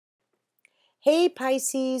Hey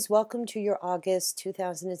Pisces, welcome to your August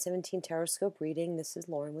 2017 Taroscope reading. This is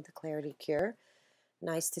Lauren with the Clarity Cure.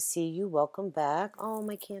 Nice to see you. Welcome back. Oh,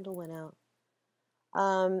 my candle went out.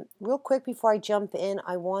 Real quick before I jump in,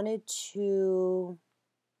 I wanted to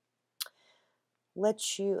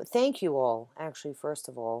thank you all, actually, first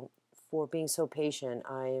of all, for being so patient.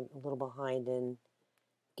 I'm a little behind in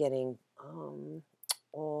getting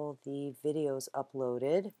all the videos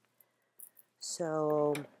uploaded.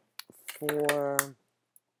 So for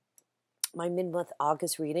my mid-month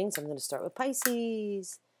August readings, I'm going to start with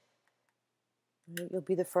Pisces. You'll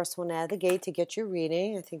be the first one out of the gate to get your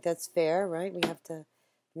reading. I think that's fair, right? We have to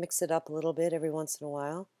mix it up a little bit every once in a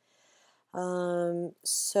while.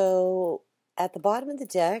 So at the bottom of the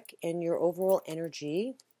deck and your overall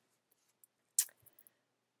energy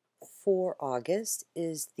for August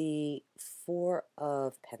is the Four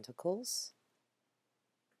of Pentacles.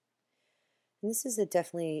 And this is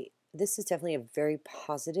definitely a very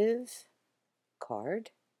positive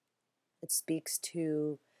card. It speaks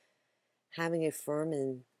to having a firm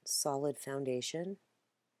and solid foundation.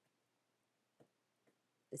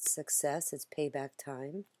 It's success, it's payback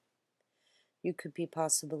time. You could be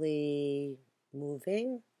possibly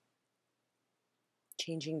moving,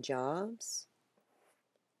 changing jobs,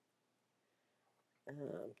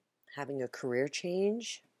 having a career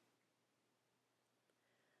change.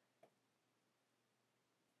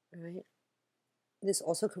 Right? This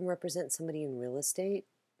also can represent somebody in real estate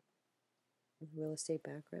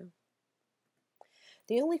background.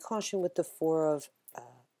 The only caution with the Four of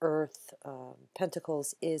Earth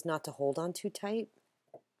Pentacles is not to hold on too tight.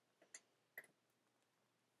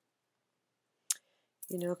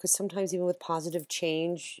 You know, because sometimes even with positive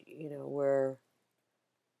change, you know, we're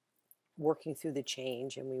working through the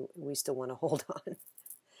change and we still want to hold on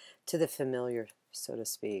to the familiar, so to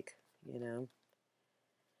speak, you know.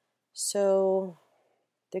 So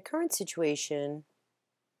the current situation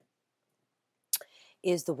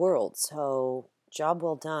is the world. So job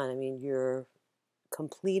well done. I mean, you're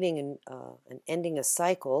completing and ending a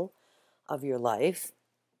cycle of your life.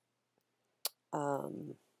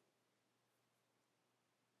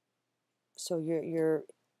 So you're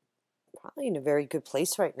probably in a very good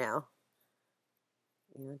place right now.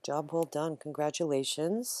 You know, job well done.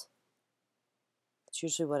 Congratulations. That's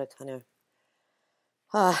usually what it kind of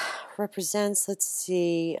represents. Let's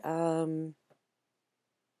see.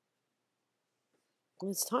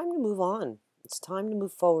 It's time to move on. It's time to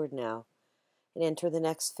move forward now and enter the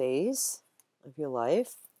next phase of your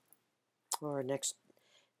life or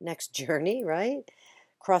next journey, right?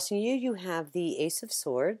 Crossing you have the Ace of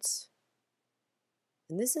Swords.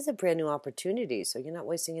 And this is a brand new opportunity, so you're not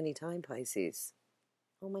wasting any time, Pisces.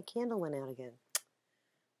 Oh, my candle went out again.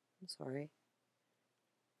 I'm sorry.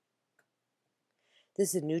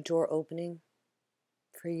 This is a new door opening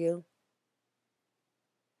for you.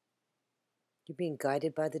 You're being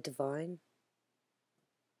guided by the divine.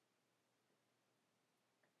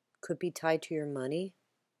 Could be tied to your money.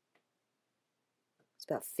 It's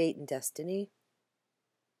about fate and destiny.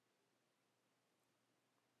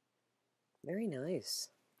 Very nice.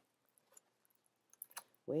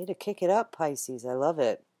 Way to kick it up, Pisces. I love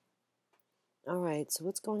it. All right, so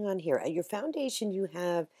what's going on here? At your foundation, you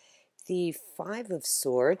have the Five of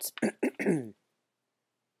Swords.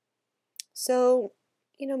 So,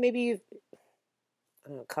 you know, maybe you've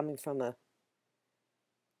coming from a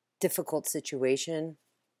difficult situation,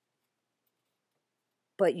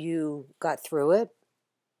 but you got through it,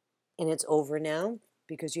 and it's over now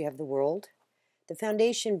because you have the World. The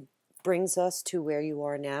foundation brings us to where you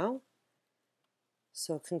are now.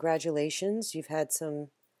 So congratulations. You've had some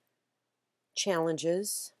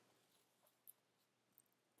challenges.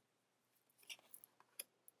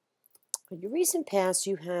 In your recent past,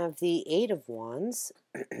 you have the Eight of Wands.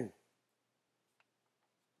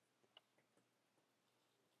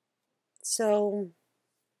 So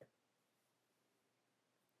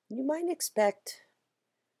you might expect,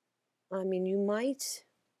 you might,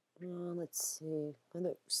 let's see,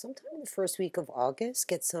 sometime in the first week of August,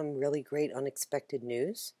 get some really great unexpected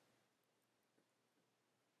news.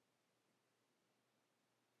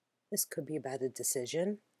 This could be about a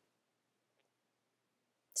decision.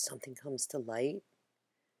 Something comes to light.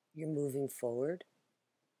 You're moving forward.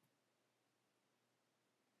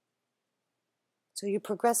 So you're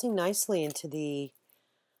progressing nicely into the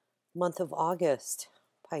month of August,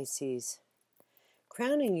 Pisces.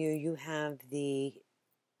 Crowning you, you have the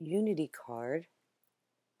Unity card.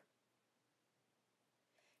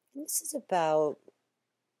 And this is about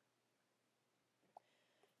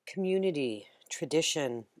community,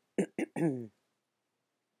 tradition,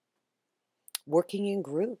 working in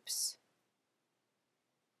groups.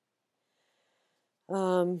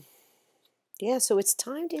 Yeah, so it's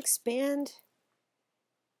time to expand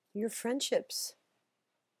your friendships.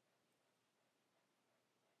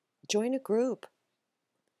 Join a group.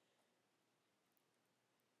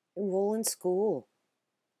 Enroll in school.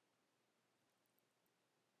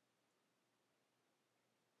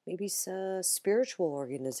 Maybe a spiritual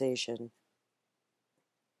organization.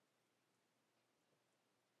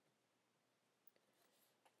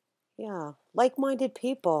 Yeah, like-minded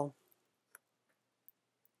people.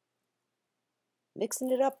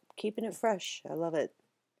 Mixing it up, keeping it fresh. I love it.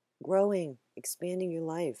 Growing, expanding your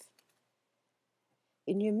life.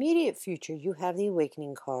 In your immediate future, you have the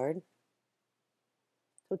Awakening card.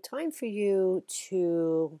 So, time for you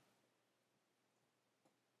to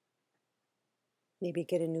maybe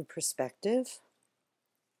get a new perspective.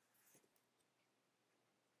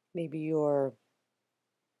 Maybe you're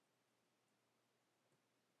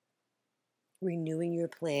renewing your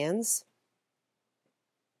plans.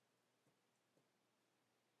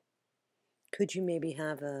 Could you maybe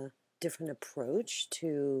have a different approach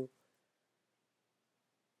to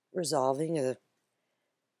resolving a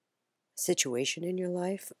situation in your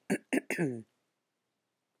life?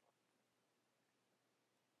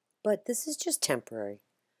 But this is just temporary.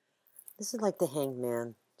 This is like the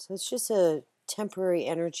Hangman. So it's just a temporary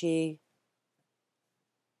energy.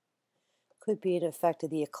 Could be an effect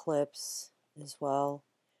of the eclipse as well.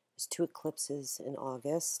 There's 2 eclipses in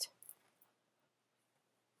August.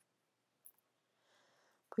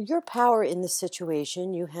 For your power in this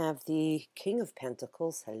situation, you have the King of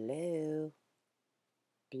Pentacles. Hello.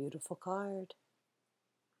 Beautiful card.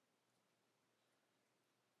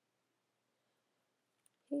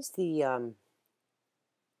 He's the,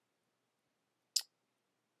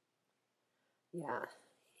 yeah.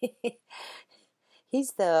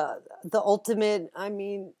 He's the ultimate, I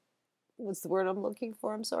mean, what's the word I'm looking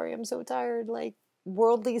for? I'm sorry, I'm so tired. Like,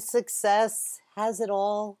 worldly success, has it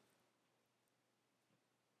all.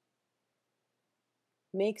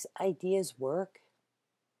 Makes ideas work.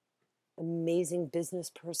 Amazing business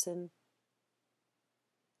person.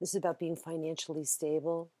 This is about being financially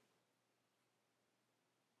stable.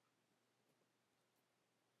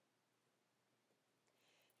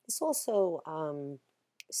 This also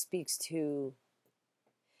speaks to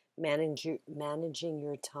managing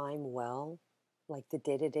your time well, like the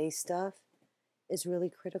day-to-day stuff is really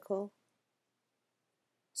critical.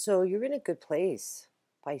 So you're in a good place,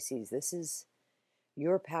 Pisces. This is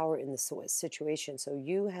your power in the situation. So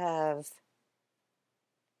you have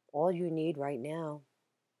all you need right now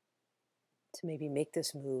to maybe make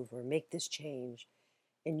this move or make this change.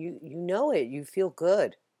 And you know it. You feel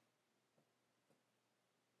good.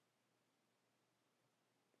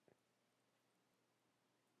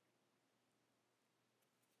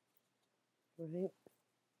 Right?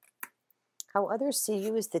 How others see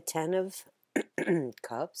you is the 10 of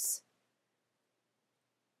Cups.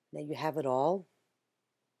 That you have it all.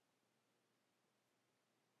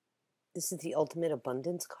 This is the ultimate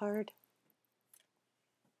abundance card.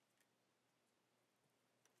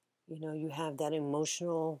 You know, you have that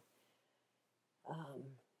emotional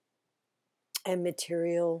and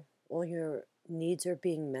material, all your needs are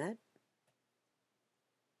being met.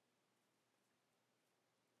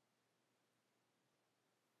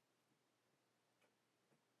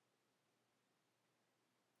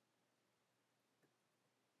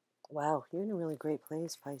 Wow, you're in a really great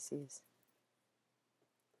place, Pisces.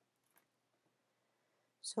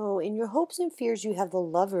 So in your hopes and fears, you have the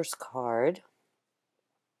Lover's card.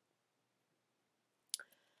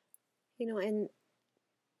 You know, and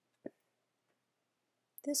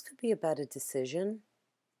this could be about a decision.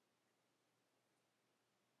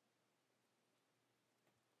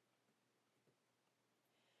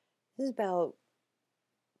 This is about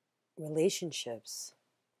relationships,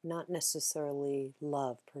 not necessarily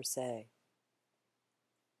love per se.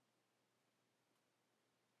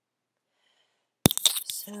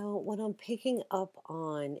 So what I'm picking up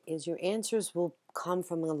on is your answers will come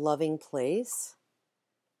from a loving place,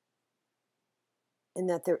 and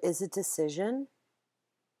that there is a decision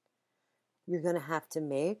you're going to have to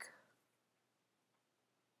make.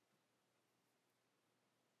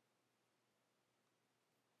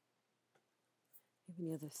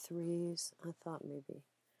 Maybe the other threes. I thought maybe.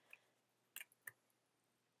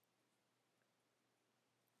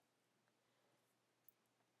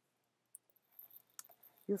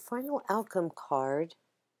 Your final outcome card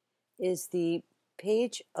is the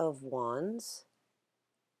Page of Wands.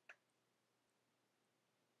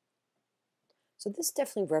 So this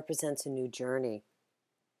definitely represents a new journey.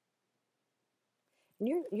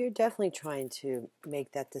 And you're definitely trying to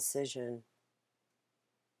make that decision.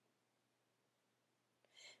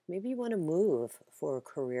 Maybe you want to move for a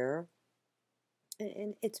career,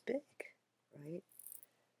 and it's big, right?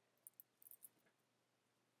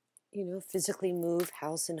 You know, physically move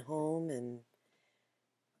house and home and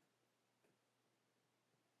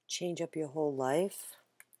change up your whole life.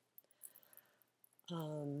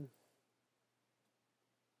 But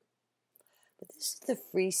this is the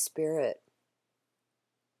free spirit,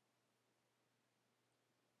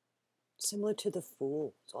 similar to the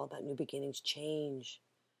Fool. It's all about new beginnings, change,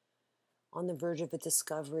 on the verge of a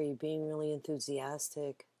discovery, being really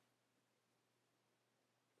enthusiastic.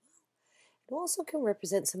 It also can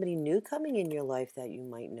represent somebody new coming in your life that you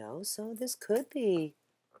might know. So this could be,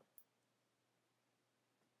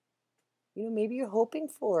 you know, maybe you're hoping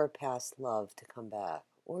for a past love to come back,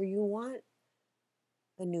 or you want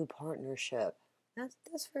a new partnership.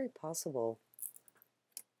 That's very possible.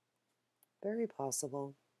 Very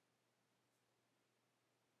possible.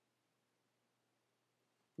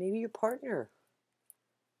 Maybe your partner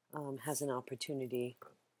has an opportunity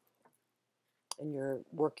and you're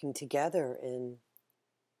working together in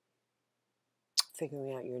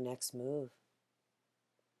figuring out your next move.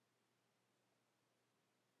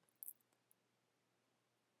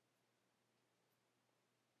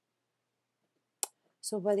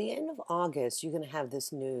 So by the end of August, you're going to have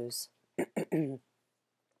this news.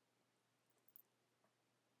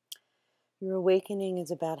 Your awakening is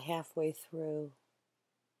about halfway through.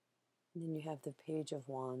 And then you have the Page of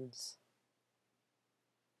Wands.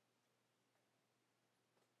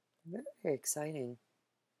 Very, very exciting.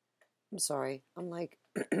 I'm sorry. I'm like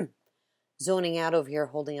zoning out over here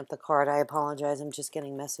holding up the card. I apologize. I'm just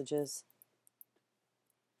getting messages.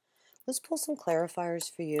 Let's pull some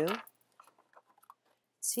clarifiers for you.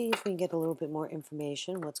 See if we can get a little bit more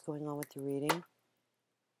information. What's going on with the reading?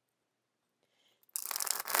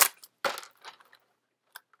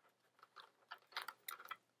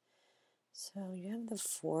 So you have the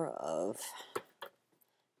Four of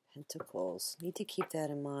Pentacles. Need to keep that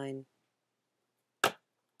in mind.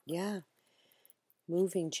 Yeah.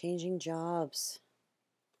 Moving, changing jobs.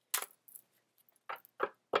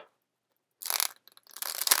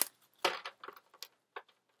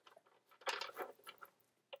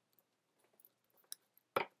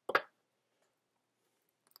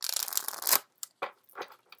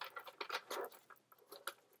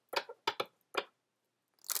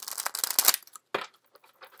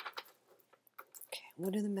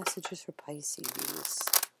 What are the messages for Pisces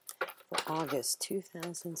for August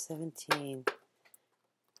 2017?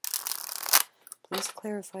 Please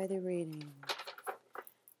clarify the reading.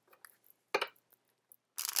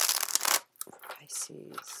 For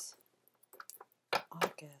Pisces,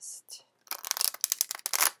 August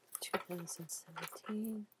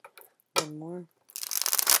 2017. One more.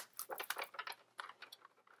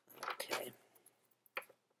 Okay.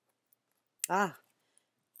 Ah.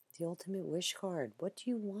 The Ultimate Wish card. What do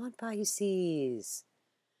you want, Pisces?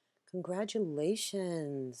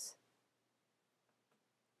 Congratulations.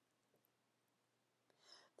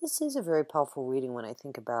 This is a very powerful reading when I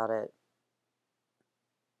think about it.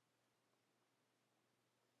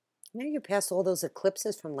 Now you're past all those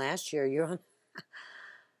eclipses from last year. You're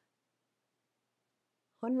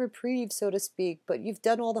on reprieve, so to speak, but you've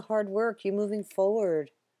done all the hard work. You're moving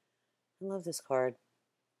forward. I love this card.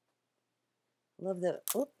 I love the,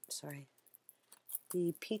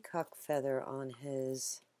 the peacock feather on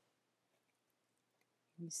his,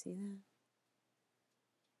 can you see that?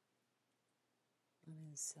 On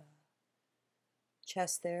his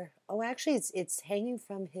chest there. Oh, actually, it's hanging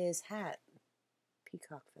from his hat.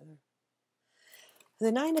 Peacock feather.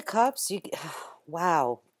 The Nine of Cups,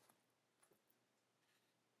 wow.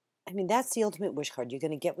 I mean, that's the ultimate wish card. You're going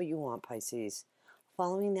to get what you want, Pisces.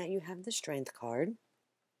 Following that, you have the Strength card.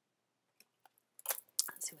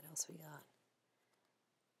 Let's see what else we got.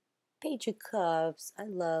 Page of Cups. I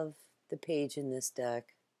love the page in this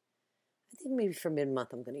deck. I think maybe for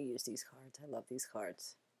mid-month I'm going to use these cards. I love these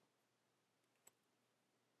cards.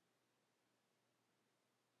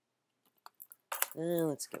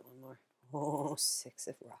 Let's get one more. Oh, Six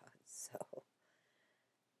of Rods. So,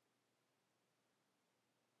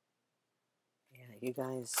 yeah, you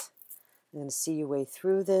guys, I'm going to see your way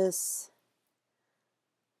through this.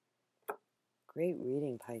 Great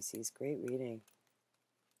reading, Pisces. Great reading.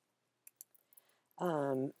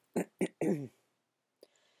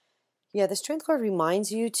 Yeah, the Strength card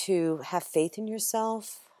reminds you to have faith in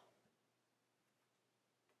yourself.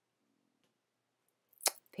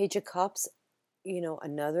 Page of Cups, you know,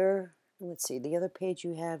 another, let's see, the other page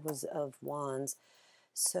you had was of Wands.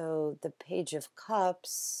 So the Page of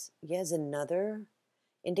Cups, yeah, is another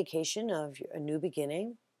indication of a new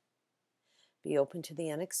beginning. Be open to the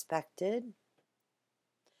unexpected.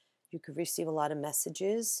 You could receive a lot of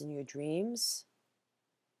messages in your dreams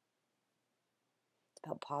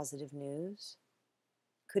about positive news.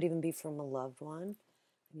 Could even be from a loved one.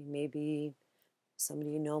 I mean, maybe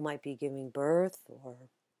somebody you know might be giving birth, or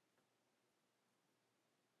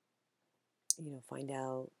find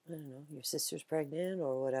out, I don't know, your sister's pregnant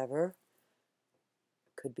or whatever.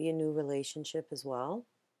 Could be a new relationship as well.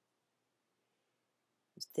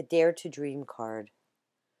 It's the Dare to Dream card.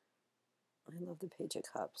 I love the Page of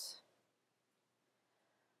Cups.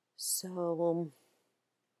 So,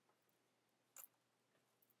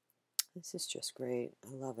 this is just great. I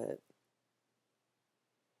love it.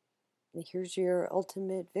 And here's your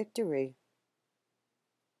ultimate victory.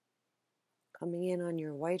 Coming in on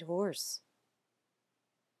your white horse.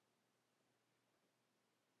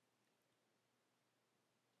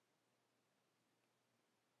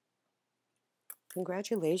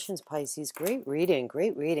 Congratulations, Pisces. Great reading.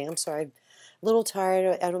 Great reading. I'm sorry. I'm a little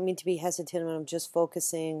tired. I don't mean to be hesitant, but I'm just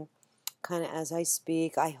focusing kind of as I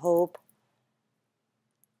speak. I hope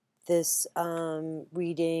this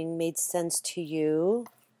reading made sense to you.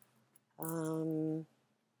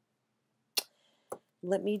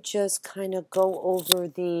 Let me just kind of go over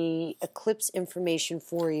the eclipse information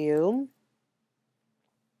for you.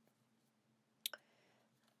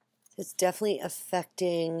 It's definitely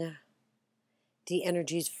affecting the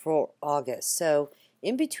energies for August. So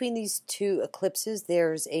in between these two eclipses,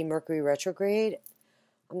 there's a Mercury retrograde.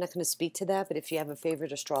 I'm not going to speak to that, but if you have a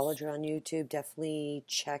favorite astrologer on YouTube, definitely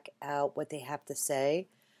check out what they have to say.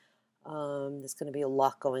 There's going to be a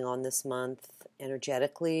lot going on this month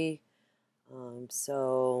energetically.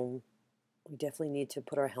 So we definitely need to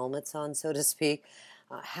put our helmets on, so to speak.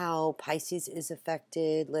 How Pisces is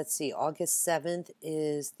affected. Let's see, August 7th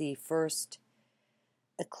is the first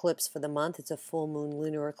eclipse for the month. It's a full moon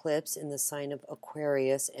lunar eclipse in the sign of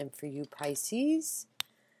Aquarius. And for you Pisces,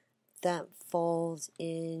 that falls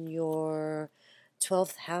in your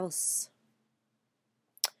 12th house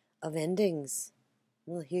of endings.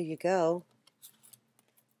 Well, here you go.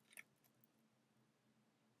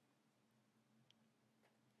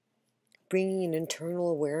 Bringing an internal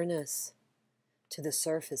awareness to the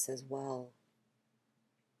surface as well.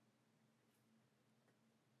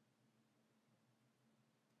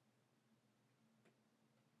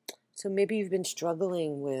 So maybe you've been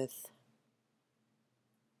struggling with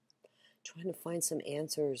trying to find some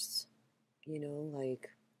answers, like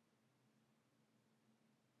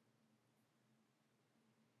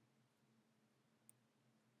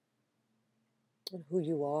who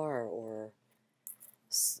you are, or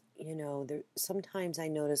sometimes I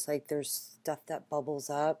notice like there's stuff that bubbles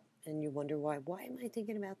up and you wonder why am I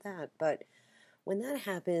thinking about that? But when that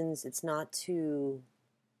happens, it's not to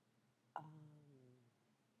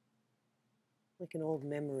like an old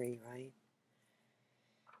memory, right?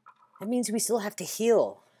 That means we still have to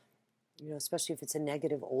heal, especially if it's a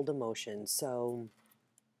negative old emotion. So,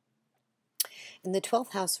 and the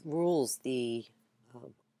 12th house rules the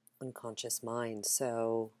unconscious mind.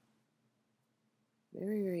 So,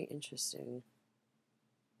 very, very interesting.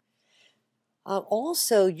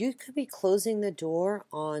 Also, you could be closing the door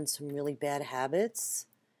on some really bad habits.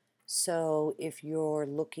 So if you're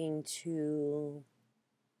looking to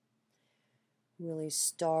really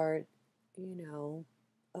start, new,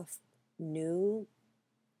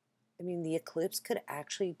 the eclipse could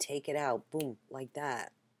actually take it out, boom, like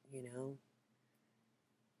that,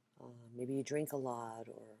 Maybe you drink a lot,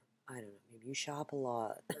 or I don't know, maybe you shop a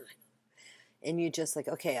lot. And you just like,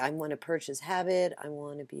 okay, I want to purchase habit. I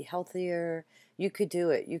want to be healthier. You could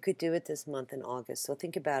do it. You could do it this month in August. So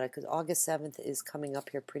think about it, because August 7th is coming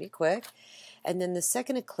up here pretty quick. And then the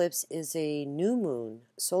second eclipse is a new moon,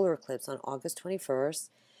 solar eclipse on August 21st.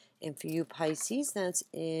 And for you Pisces, that's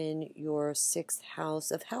in your 6th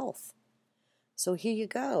house of health. So here you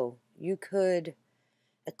go. You could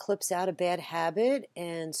eclipse out a bad habit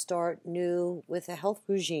and start new with a health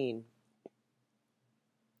regime.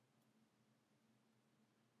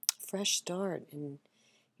 Fresh start in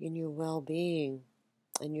your well-being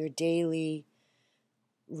and your daily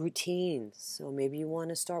routines. So maybe you want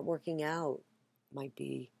to start working out. Might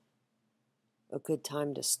be a good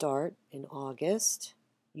time to start in August.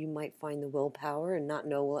 You might find the willpower and not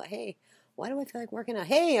know, well, hey, why do I feel like working out?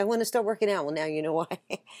 Hey, I want to start working out. Well, now you know why.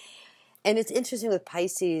 And it's interesting with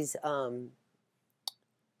Pisces, the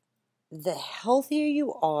healthier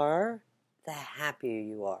you are, the happier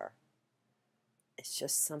you are. It's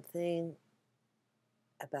just something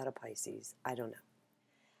about a Pisces. I don't know.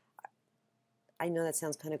 I know that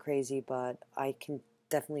sounds kind of crazy, but I can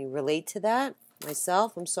definitely relate to that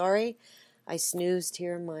myself. I'm sorry. I snoozed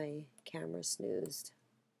here. My camera snoozed.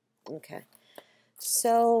 Okay.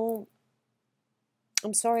 So,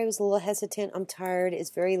 I'm sorry I was a little hesitant. I'm tired. It's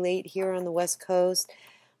very late here on the West Coast,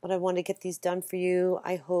 but I want to get these done for you.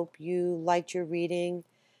 I hope you liked your reading.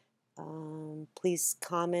 Please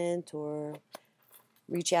comment or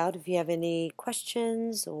reach out if you have any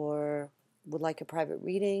questions or would like a private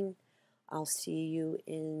reading. I'll see you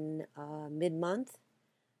in mid-month,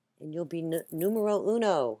 and you'll be numero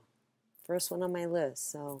uno, first one on my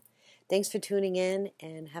list. So thanks for tuning in,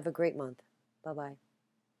 and have a great month. Bye-bye.